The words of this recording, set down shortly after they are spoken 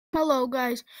Hello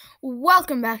guys,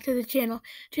 welcome back to the channel.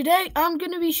 Today I'm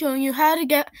going to be showing you how to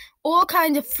get all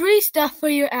kinds of free stuff for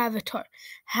your avatar.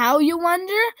 How, you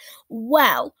wonder?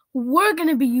 Well, we're going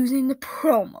to be using the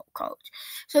promo codes.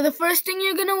 So the first thing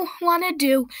you're going to want to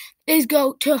do is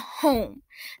go to home.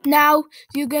 Now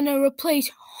you're going to replace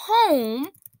home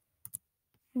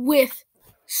with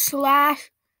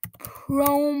 /promo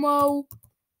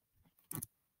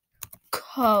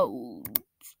code.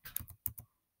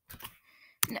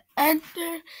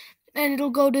 Enter, and it'll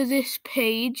go to this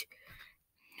page,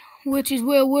 which is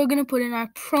where we're going to put in our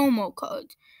promo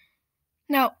codes.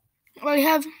 Now, I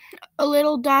have a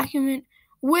little document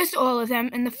with all of them,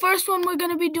 and the first one we're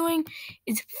going to be doing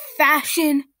is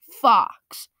Fashion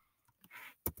Fox.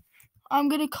 I'm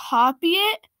going to copy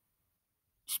it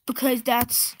just because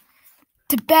that's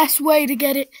the best way to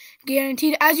get it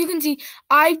guaranteed. As you can see,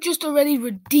 I've just already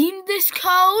redeemed this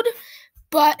code,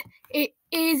 but it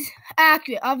is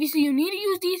accurate. Obviously, you need to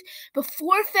use these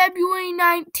before February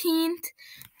 19th,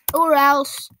 or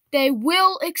else they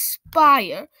will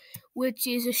expire, which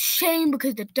is a shame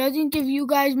because it doesn't give you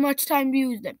guys much time to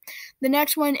use them. The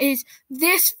next one is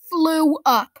This Flew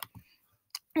Up,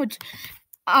 which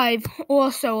I've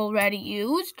also already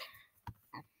used.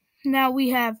 Now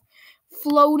we have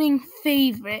Floating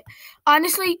Favorite.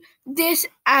 Honestly, this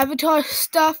avatar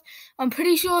stuff, I'm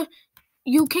pretty sure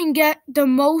you can get the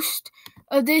most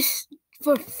of this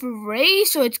for free,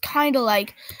 so it's kind of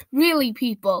like really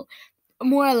people,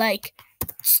 more like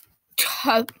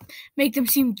to make them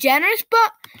seem generous,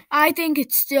 but I think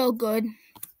it's still good.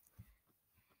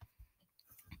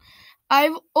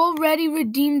 I've already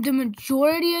redeemed the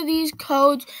majority of these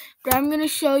codes, but I'm going to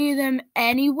show you them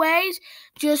anyways,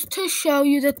 just to show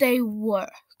you that they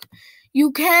work.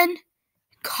 You can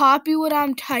copy what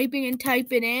I'm typing and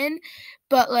type it in,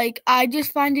 but I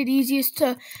just find it easiest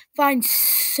to find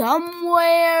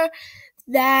somewhere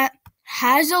that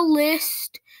has a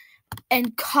list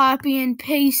and copy and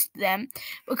paste them,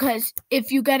 because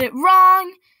if you get it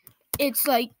wrong, it's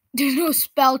like there's no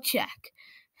spell check.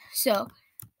 So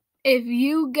if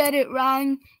you get it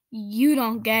wrong, you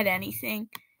don't get anything,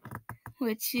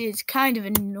 which is kind of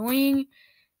annoying.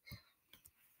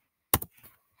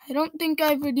 I don't think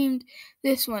I've redeemed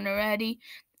this one already.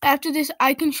 After this,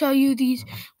 I can show you these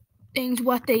things,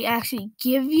 what they actually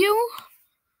give you.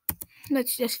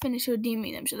 Let's just finish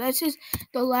redeeming them. So that's just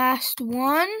the last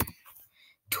one.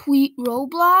 Tweet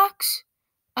Roblox.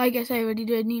 I guess I already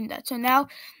redeemed that. So now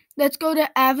let's go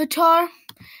to Avatar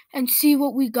and see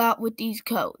what we got with these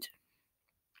codes.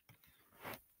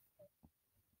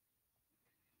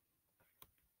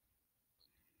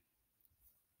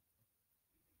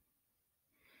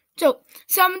 So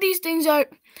some of these things are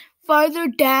farther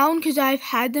down because I've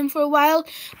had them for a while.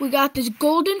 We got this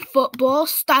golden football,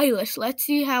 stylish. Let's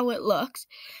see how it looks.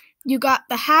 You got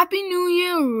the Happy New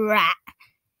Year rat.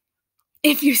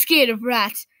 If you're scared of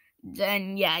rats,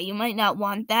 then yeah, you might not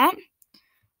want that.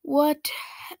 What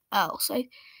else? I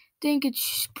think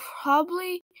it's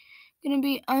probably going to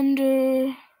be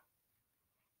under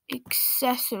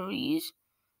accessories.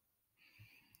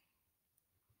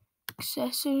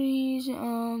 How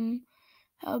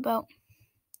about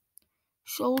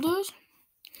shoulders?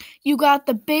 You got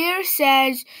the bear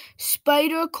says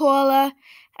spider cola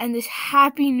and this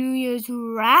Happy New Year's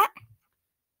rat.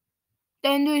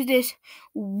 Then there's this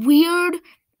weird,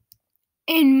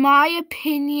 in my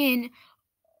opinion,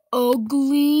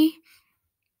 ugly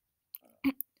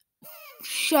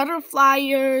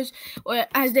shutterflyers, or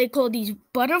as they call these,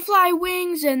 butterfly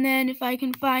wings. And then if I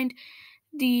can find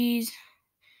these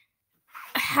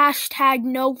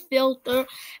 #NoFilter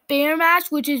bear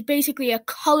mask, which is basically a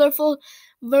colorful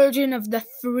version of the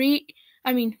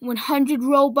 100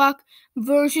 Robux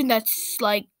version that's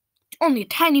like only a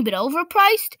tiny bit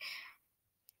overpriced.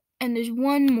 And there's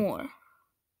one more.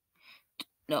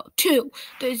 No, two.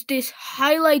 There's this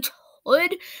highlight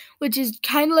hood, which is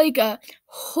kind of like a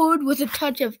hood with a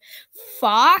touch of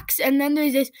fox. And then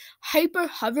there's this hyper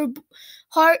hover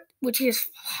heart, which just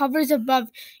hovers above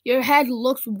your head,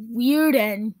 looks weird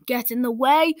and gets in the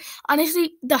way.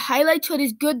 Honestly, the highlight hood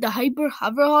is good. The hyper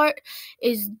hover heart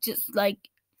is just like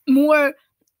more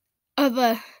of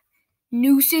a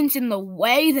nuisance in the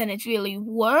way than it's really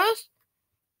worth.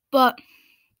 But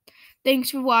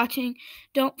thanks for watching.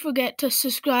 Don't forget to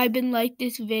subscribe and like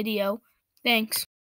this video. Thanks.